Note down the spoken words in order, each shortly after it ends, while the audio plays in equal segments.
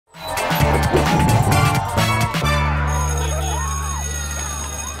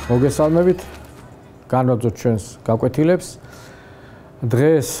მოგესალმებით, განვაძოთ ჩვენს გაკვეთილებს.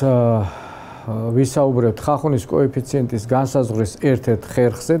 დღეს ვისაუბრებთ ხახუნის კოეფიციენტის განსაზღვრის ერთ-ერთ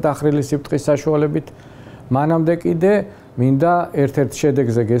ხერხზე დახრილი სიბრტყის საშუალებით. მანამდე კიდე მინდა ერთ-ერთ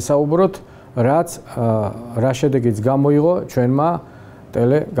შედეგზე გესაუბროთ, რა შედეგიც გამოიღო ჩვენმა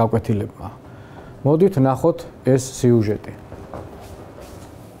ტელეგაკვეთილებმა. მოდით ნახოთ ეს სიუჟეტი.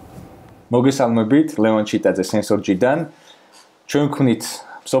 მოგესალმებით, ლევან ჩიტაძე სენსორჯიდან. ჩვენ ვქნით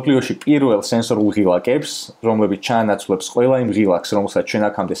მსოფლიოში პირველ სენსორულ ღილაკებს, რომლებიც ჩაანაცვლებს ყველა იმ ღილაკს, რომელსაც ჩვენ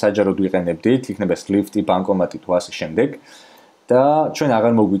აქამდე საჯაროდ ვიყენებდით, იქნება ლიფტი, ბანკომატი თუ ასე შემდეგ. და ჩვენ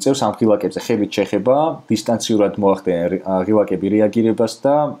აღარ მოგვიწევს ამ ღილაკებზე ხელით შეხება, დისტანციურად მოახდენენ ღილაკები რეაგირებას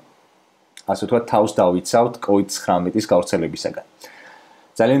და ასე ვთქვათ, თავს დავიცავთ COVID-19-ის გავრცელებისაგან.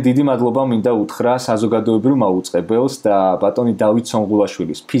 ძალიან დიდი მადლობა მინდა უთხრა საზოგადოებრივ მაუწყებელს და ბატონი დავით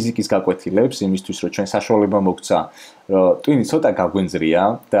სონღულაშვილის ფიზიკის გაკვეთილებს, იმისთვის რომ ჩვენ საშუალება მოგცა, რომ ტვინი ცოტა გაგვენძრია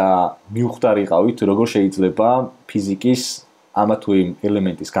და მივხვდარიყავით, როგორ შეიძლება ფიზიკის ამა თუ იმ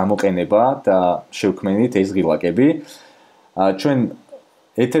ელემენტის გამოყენება და შევქმნით ეს ღილაკები. ჩვენ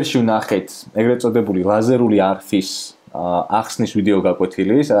ეთერში ვნახეთ ეგრეთ წოდებული ლაზერული არხის ახსნის ვიდეო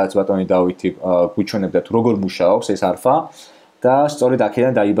გაკვეთილი, სადაც ბატონი დავითი გვიჩვენებდა თუ როგორ მუშაობს ეს არხა. და სწორედ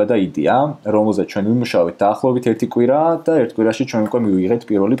აქედან დაიბადა იდეა, რომელზეც ჩვენ ვიმუშავეთ დაახლოებით 1 კვირა და 1 კვირაში ჩვენ უკვე მივიღეთ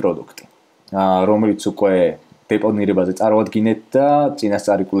პირველი პროდუქტი, რომელიც უკვე დეპონირებაზე წარვადგინეთ და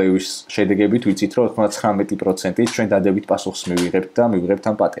წინასწარი კვლევის შედეგებით ვიცით, რომ 99%-ით ჩვენ დადებით პასუხს მივიღებთ და მივიღებთ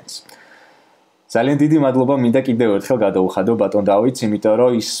ამ პატენტს. ძალიან დიდი მადლობა მინდა კიდევ ერთხელ გადაუხადო ბატონ დავითს, იმიტომ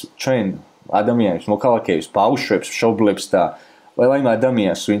რომ ის ჩვენ ადამიანებს, მოქალაქეებს, ბავშვებს, მშობლებს და ყველა იმ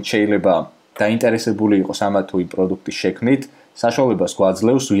ადამიანს, ვინც შეიძლება დაინტერესებული იყოს ამა თუ იმ პროდუქტის შექმნით, საშუალებას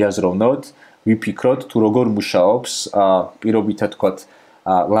გვაძლევს ვიაზროვნოთ, ვიფიქროთ თუ როგორ მუშაობს, პირობითად ვთქვათ,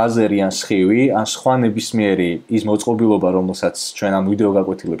 ლაზერი ან სხივი, ან სხვა ნებისმიერი ის მოწყობილობა, რომელსაც ჩვენ ამ ვიდეო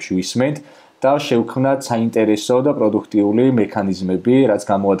გაკვეთილებში ვისმენთ და შევქმნათ საინტერესო და პროდუქტიული მექანიზმები, რაც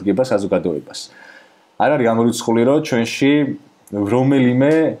გამოადგება საზოგადოებას. არ არის გამორიცხული, რომ ჩვენში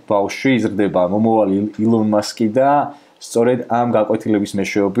რომელიმე ბავშვი იზრდება მომავალი ილონ მასკი და სწორედ ამ გაკვეთილების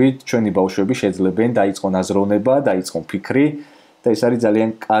მეშვეობით ჩვენი ბავშვები შეძლებენ დაიწყონ აზროვნება, დაიწყონ ფიქრი და ეს არის ძალიან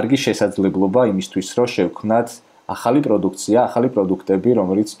კარგი შესაძლებლობა იმისთვის, რომ შევქმნათ ახალი პროდუქცია, ახალი პროდუქტები,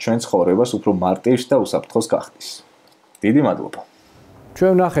 რომელიც ჩვენ ცხოვრებას უფრო მარტივს და უსაფრთხოს გახდის. დიდი მადლობა.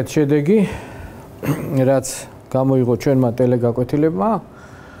 ჩვენ ვნახეთ შედეგი, რაც გამოიღო ჩვენმა ტელეგაკვეთილებმა.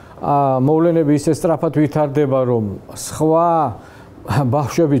 მოვლენები ისე სწრაფად ვითარდება, რომ სხვა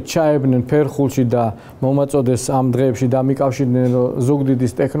ბავშვები ჩაებნენ ფერხულში და მომაწოდეს ამ დღეებში დამიკავშირდნენ, რომ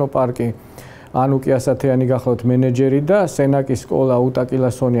ზუგდიდის ტექნოპარკი ანუკი ასათიანი გახლავთ მენეჯერი და სენაკის სკოლა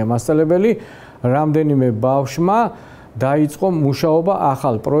უტაკილასონია მასწავლებელი, რამდენიმე ბავშვმა დაიწყო მუშაობა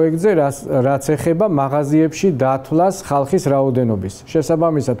ახალ პროექტზე, რაც ეხება მაღაზიებში დათვლას ხალხის რაოდენობის.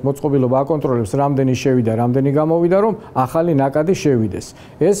 შესაბამისად, მოწყობილობა აკონტროლებს, რამდენი შევიდა, რამდენი გამოვიდა, რომ ახალი ნაკადი შევიდეს.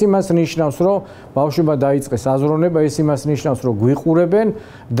 ეს იმას ნიშნავს, რომ ბავშვებმა დაიწყეს აზროვნება, ეს იმას ნიშნავს, რომ გვიყურებენ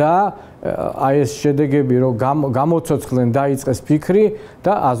და აი ეს შედეგები, რომ გამოცოცხლენ, დაიწყეს ფიქრი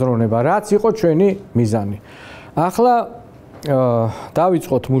და აზროვნება, რაც იყო ჩვენი მიზანი. ახლა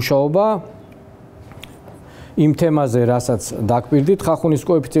დავიწყოთ მუშაობა იმ თემაზე, რასაც დაგპირდით, ხახუნის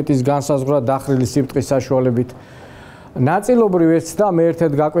კოეფიციენტის განსაზღვრა დახრილი სიბრტყის საშუალებით. ნაწილობრივ ეცდა მე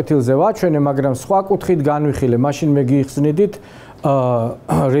ერთ-ერთ გაკვეთილზე ვაჩვენე, მაგრამ სხვა კუთხით განვიხილე, მაშინ მე გიხსნიდით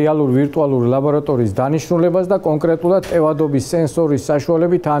რეალური ვირტუალური ლაბორატორიის დანიშნულებას და კონკრეტულად ტევადობის სენსორის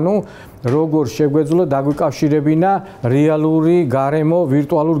საშუალებით, ანუ როგორ შეგვეძლო დაგვიკავშირებინა რეალური გარემო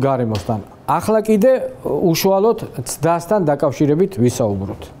ვირტუალურ გარემოსთან. ახლა კიდე უშუალოდ ცდასთან დაკავშირებით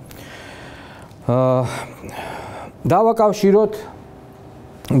ვისაუბროთ. დავაკავშიროთ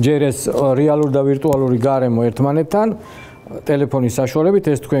ჯერ ეს რეალური და ვირტუალური გარემო ერთმანეთთან ტელეფონის საშუალებით,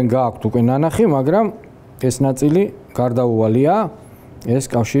 ეს თქვენ გააქვთ უკვე ნანახი, მაგრამ ეს ნაწილი გარდაუვალია, ეს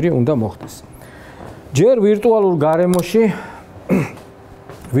კავშირი უნდა მოხდეს. ჯერ ვირტუალურ გარემოში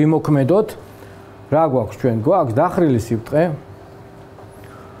ვიმოქმედოთ, რა გვაქვს ჩვენ? გვაქვს დახრილი სიბრტყე,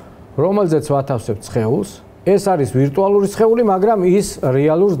 რომელზეც ვათავსებთ სხეულს. ეს არის ვირტუალური სხეული, მაგრამ ის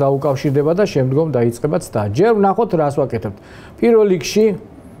რეალურს დაუკავშირდება და შემდგომ დაიწყება ცდა. ჯერ ვნახოთ, რას ვაკეთებთ. პირველ რიგში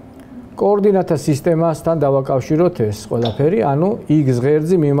კოორდინატთა სისტემასთან დავაკავშიროთ ეს ყველაფერი, ანუ X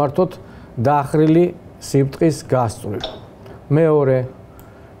ღერძი მიმართოთ დახრილი სიბრტყის გასწვრივ. მეორე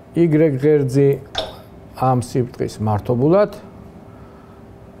Y ღერძი ამ სიბრტყის მართობულად.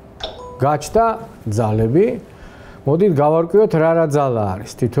 გაჩნდა ძალები. მოდით გავარკვიოთ რა ძალა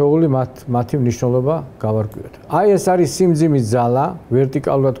არის. თითოეული მათი მნიშვნელობა გავარკვიოთ. აი ეს არის სიმძიმის ძალა,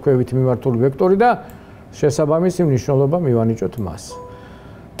 ვერტიკალურად ქვევით მიმართული ვექტორი და შესაბამისი მნიშვნელობა მივანიჭოთ მას.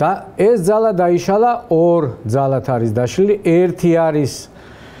 და ეს ძალა დაიშალა ორ ძალად არის დაშლილი. ერთი არის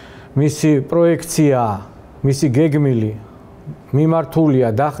მისი პროექტია, მისი გეგმილი მიმართულია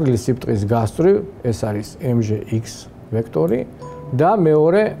დახრილი სიბრტყის გასწვრივ, ეს არის mgx ვექტორი და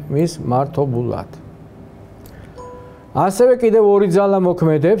მეორე მის მართობულად. ასევე კიდევ ორი ძალა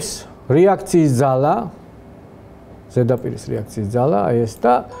მოქმედებს, რეაქციის ძალა, ზედაპირის რეაქციის ძალა, ეს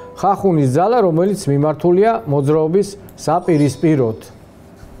და ხახუნის ძალა, რომელიც მიმართულია მოძრაობის საპირისპიროდ.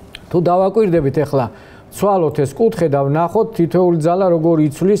 თუ დავაკვირდებით ახლა, ცვალოთ ეს კუთხე და ვნახოთ თითოეული ძალა როგორ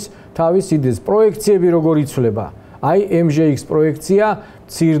იცვლის თავის სიდეს, პროექციები როგორ იცვლება. აი mgx პროექცია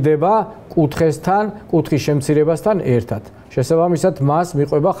მცირდება კუთხესთან, კუთხის შემცირებასთან ერთად. შესაბამისად მას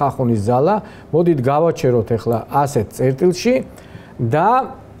მიყვება ხახუნის ძალა. მოდით გავაჩეროთ ახლა ასეთ წერტილში და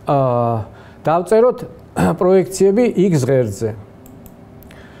დავწეროთ პროექციები x ღერძზე.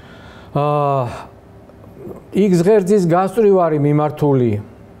 x ღერძის გასწვრივ არის მიმართული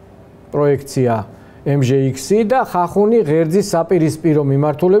პროექცია mgx-ი და ხახუნი ღერძის საპირისპირო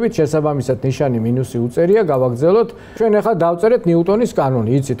მიმართულებით შესაბამისად ნიშანი მინუსი უწერია, გავაგრძელოთ. ჩვენ ახლა დავწერეთ ნიუტონის კანონი.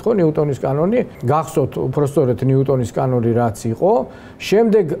 იცით ხო ნიუტონის კანონი? გახსოვთ უпростоრეთ ნიუტონის კანონი რაც იყო.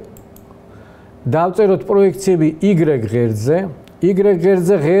 შემდეგ დავწეროთ პროექციები y ღერძზე. y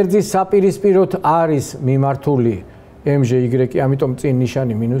ღერძზე ღერძის საპირისპიროდ არის მიმართული mgy, ამიტომ წინ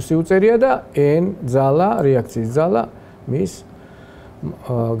ნიშანი მინუსი უწერია და n ძალა, რეაქციის ძალა მის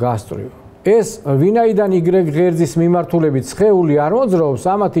გასწვრივ. ეს ვინაიდან y ღერძის მიმართულებით სხეული არ მოძრაობს,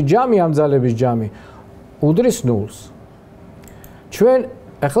 ამათი ჯამი, ამ ძალების ჯამი უდრის ნულს. ჩვენ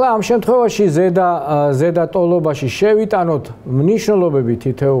ახლა ამ შემთხვევაში ზედა ტოლობაში შევიტანოთ მნიშვნელობები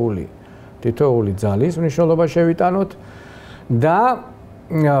თითოეული ძალის მნიშვნელობა შევიტანოთ და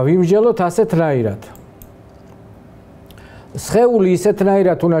ვიმსჯელოთ ასეთნაირად. სხეული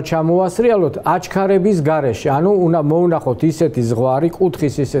ისეთნაირად უნდა ჩამოვასრიალოთ აჩქარების გარეშე, ანუ უნდა მოვნახოთ ისეთი ზღვარი,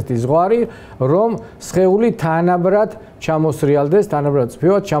 კუთხის ისეთი ზღვარი, რომ სხეული თანაბრად ჩამოსრიალდეს, თანაბრად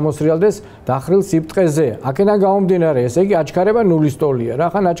წვივად ჩამოსრიალდეს დახრილ სიბრტყეზე. აქედან გამომდინარე, ესე იგი აჩქარება ნულის ტოლია.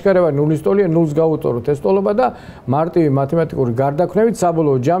 რახან აჩქარება ნულის ტოლია, ნულს გავუწოროთ ეს ტოლობა და მარტივი მათემატიკური გარდაქმნებით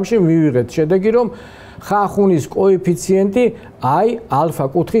საბოლოო ჯამში მივიღეთ შედეგი, რომ ხახუნის კოეფიციენტი აი ალფა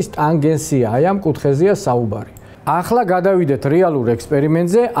კუთხის ტანგენსია, აი ამ კუთხეზეა საუბარი. ახლა გადავიდეთ რეალურ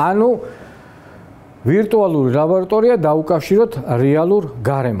ექსპერიმენტზე, ანუ ვირტუალური ლაბორატორია დაუკავშიროთ რეალურ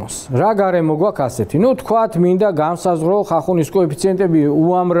გარემოს. რა გარემო გვაქვს ასეთი? ნუ თქვათ, მინდა განსაზღვრო ხახუნის კოეფიციენტები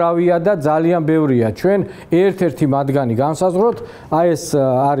უამრავია და ძალიან ბევრია. ჩვენ ერთ-ერთი მათგანი განსაზღვროთ, აი ეს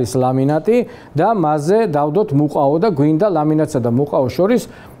არის ლამინატი და მასზე დავდოთ მუყაო და გვინდა ლამინატსა და მუყაოს შორის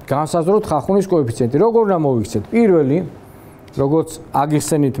განსაზღვროთ ხახუნის კოეფიციენტი. როგორ უნდა მოვიქცეთ? პირველი, როგორც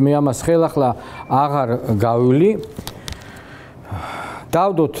აგიხსენით, მე ამას ხელახლა აღარ გავივლი.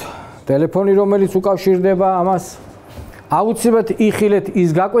 დავდოთ ტელეფონი, რომელიც უკავშირდება ამას. აუცილებლად იხილეთ ის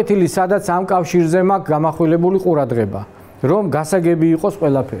გაკვეთილი, სადაც ამ კავშირზე მაქვს გამახვილებული ყურადღება, რომ გასაგები იყოს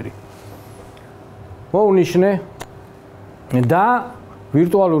ყველაფერი. მოვნიშნე და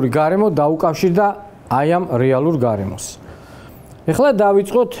ვირტუალური გარემო დაუკავშირდა აი ამ რეალურ გარემოს. ეხლა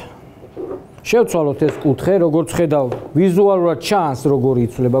დავიწყოთ, შევცვალოთ ეს კუთხე, როგორც ხედავ, ვიზუალურად ჩანს როგორ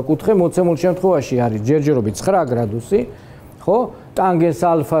იცვლება კუთხე, მოცემულ შემთხვევაში არის ჯერჯერობით 9 გრადუსი, ხო? ტანგენს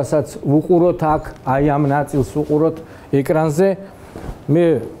ალფასაც ვუყუროთ აქ, აი ამ ნაწილს ვუყუროთ ეკრანზე. მე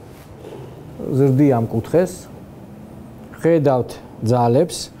ზრდი ამ კუთხეს, ხედავთ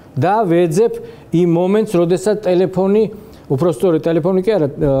ძალებს და ვეძებ იმ მომენტს, როდესაც ტელეფონი, უпростоრეთ ტელეფონი კი არა,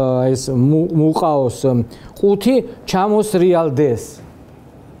 ეს მუყაოს ყუთი ჩამოსრიალდეს.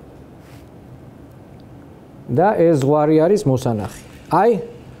 და ეს ზღვარი არის მოსანახი. აი,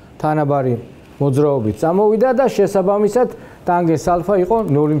 თანაბარი მოძრაობით წამოვიდა და შესაბამისად ტანგენს ალფა იყო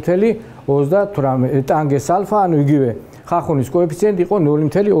 0.38. ტანგენს ალფა, ანუ იგივე ხახუნის კოეფიციენტი იყო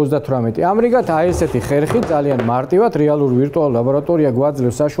 0.38. ამრიგად, აი ესეთი ხერხი ძალიან მარტივად რეალური ვირტუალური ლაბორატორია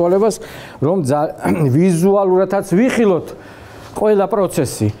გვაძლევს საშუალებას, რომ ვიზუალურადაც ვიხილოთ ყველა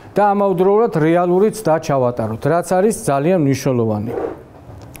პროცესი და ამავდროულად რეალურიც დაჩავატაროთ, რაც არის ძალიან მნიშვნელოვანი.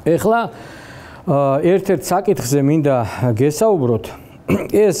 ეხლა ერთ-ერთ საკითხზე მინდა გესაუბროთ.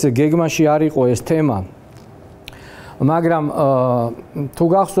 ეს გეგმაში არ იყო ეს თემა, მაგრამ თუ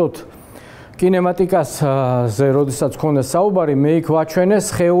გახსოვთ კინემატიკაზე, როდესაც ქონდა საუბარი, მე იქ ვაჩვენე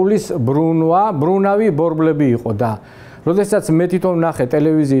სხეულის ბრუნავი ბორბლები იყო და როდესაც მე თვითონ ვნახე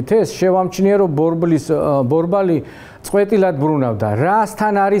ტელევიზიით ეს, შევამჩნიე, რომ ბორბალი წყვეტილად ბრუნავდა.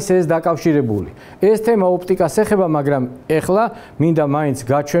 რასთან არის ეს დაკავშირებული? ეს თემა ოპტიკას ეხება, მაგრამ ეხლა მინდა მაინც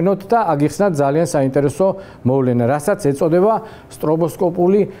გაჩვენოთ და აგიხსნათ ძალიან საინტერესო მოვლენა, რასაც ეწოდება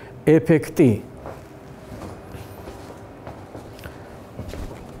სტრობოსკოპული ეფექტი.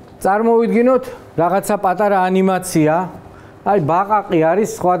 წარმოვიდგინოთ რაღაცა პატარა ანიმაცია, აი ბაყაყი არის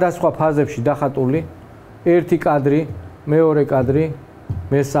სხვადასხვა ფაზებში დახატული. ერთი კადრი, მეორე კადრი,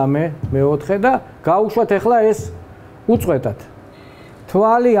 მესამე, მეოთხე და გაუშვათ ახლა ეს უწყვეტად.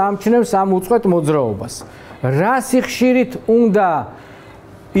 თვალი ამჩნევს ამ უწყვეტ მოძრაობას. რა სიხშირით უნდა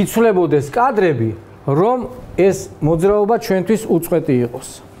იცვლებოდეს კადრები, რომ ეს მოძრაობა ჩვენთვის უწყვეტი იყოს.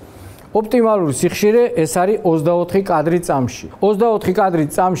 ოპტიმალური სიხშირე ეს არის 24 კადრი წამში. 24 კადრი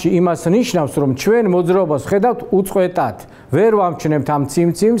წამში იმას ნიშნავს, რომ ჩვენ მოძრაობას ხედავთ უწყვეტად. ვერ ვამჩნევთ ამ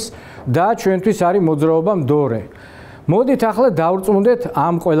ციმციმს და ჩვენთვის არის მოძრაობა მდორე. მოდით ახლა დავrწმუნდეთ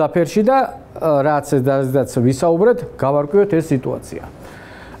ამ ყველაფერში და რაც ვისაუბრეთ, გავარკვიოთ ეს სიტუაცია.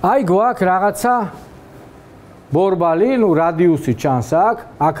 აი გვაქვს რაღაცა ბორბალი, რადიუსი ჩანს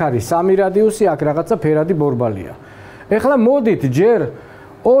აქ არის 3 რადიუსი, აქ რაღაცა ფერადი ბორბალია. ეხლა მოდით ჯერ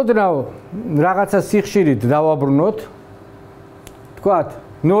ოდნავ რაღაცა სიხშირით დავაბრუნოთ. თქვათ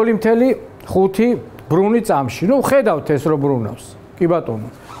 0.5 ბრუნი წამში. ხედავთ ეს რო ბრუნავს. კი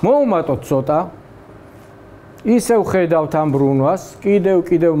ბატონო. მოუმატოთ ცოტა. ისევ ხედავთ ამ ბრუნვას,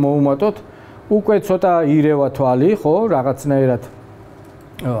 კიდევ მოუმატოთ. უკვე ცოტა ირევა თვალი, ხო, რაღაცნაირად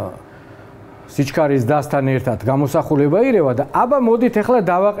სიჩქარის დასთან ერთად გამოსახულება ირევა და აბა მოდით ახლა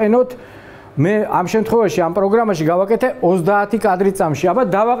დავაყენოთ მე ამ შემთხვევაში ამ პროგრამაში გავაკეთე 30 კადრი წამში. აბა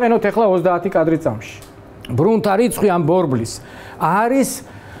დავაყენოთ ახლა 30 კადრი წამში. ბრუნთა რიცხვი ამ ბორბლის არის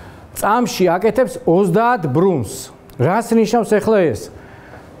წამში აკეთებს 30 ბრუნს. რას ნიშნავს ახლა ეს?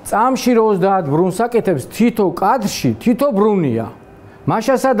 წამში 30 ბრუნს აკეთებს თითო კადრში, თითო ბრუნია.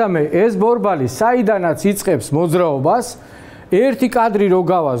 მაშასადამე ეს ბორბალი საიდანაც იწყებს მოძრაობას, ერთი კადრი რო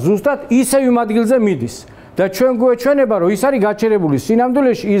გავა ზუსტად ისევ იმ ადგილზე მიდის. და ჩვენ გვეჩვენება, რომ ის არის გაჩერებული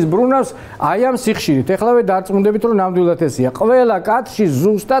სინამდვილეში, ის ბრუნავს აი ამ სიხშირით. ეხლავე დარწმუნდებით, რომ ნამდვილად ესია. ყველა კადრში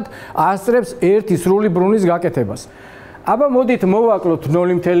ზუსტად ასწრებს ერთი სრული ბრუნის გაკეთებას. აბა მოდით მოვაკლოთ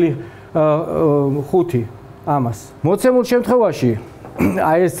 0.5 ამას. მოცემულ შემთხვევაში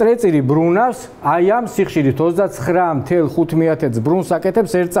აი ეს წრეწირი ბრუნავს აი ამ სიხშირით 29.5 ბრუნს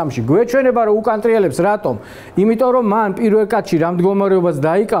აკეთებს ერთ წამში. გვეჩვენება, რომ უკანტრიელებს რატომ? იმიტომ რომ მან პირველ კადრში რამ მდგომარეობას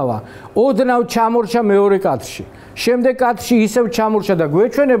დაიკავა, ოდნავ ჩამორჩა მეორე კადრში. შემდეგ კადრში ისევ ჩამორჩა და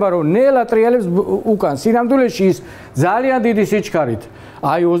გვეჩვენება, რომ ნელა ტრიალებს უკან. სინამდვილეში ის ძალიან დიდი სიჩქარით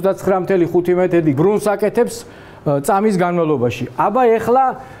აი 29.5 ბრუნს აკეთებს წამის განმავლობაში. აბა ეხლა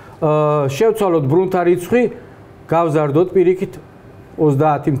შევცვალოთ ბრუნთა რიცხვი, გავზარდოთ პირიქით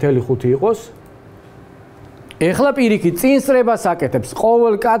 30.5 იყოს. ეხლა პირიქით წინსწრებას აკეთებს.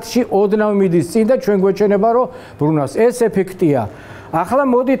 ყოველ კადრში ოდნავ მიდის წინ და ჩვენ გვეჩვენება, რომ ბრუნავს. ეს ეფექტია. ახლა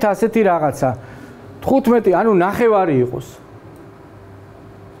მოდით ასეთი რაღაცა 15, ანუ ნახევარი იყოს.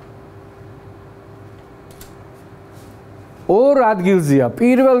 ორ ადგილზეა.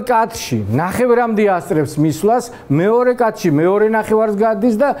 პირველ კადრში ნახევრამდე ასწრებს მისვლას, მეორე კადრში მეორე ნახევარს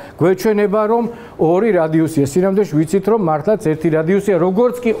გადის და გვეჩვენება, რომ ორი რადიუსია. სინამდვილეში ვიცით, რომ მართლაც ერთი რადიუსია.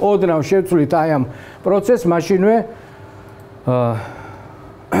 როგორც კი ოდნავ შევცვლით აი ამ პროცესს, მაშინვე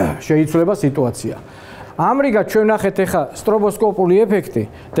შეიცვლება სიტუაცია. ამრიგად ჩვენ ნახეთ ახლა სტრობოსკოპული ეფექტი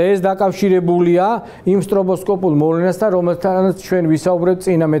და ეს დაკავშირებულია იმ სტრობოსკოპულ მოვლენასთან, რომელთანაც ჩვენ ვისაუბრებთ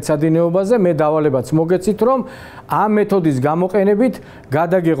წინა მეცადინეობაზე. მე დავალებაც მოგეცით, რომ ამ მეთოდის გამოყენებით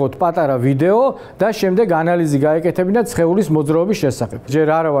გადაგიღოთ პატარა ვიდეო და შემდეგ ანალიზი გაეკეთებინათ სხეულის მოძრაობის შესახებ. ჯერ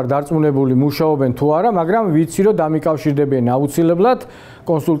არა ვარ დარწმუნებული მუშაობენ თუ არა, მაგრამ ვიცი, რომ დამიკავშირდებიან აუცილებლად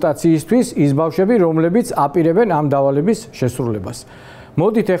კონსულტაციისთვის ის ბავშვები, რომლებიც აპირებენ ამ დავალების შესრულებას.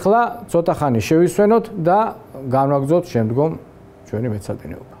 მოდით ახლა ცოტა ხანი შევისვენოთ და განვაგრძოთ შემდგომ ჩვენი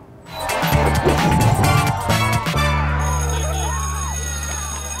მეცადინეობა.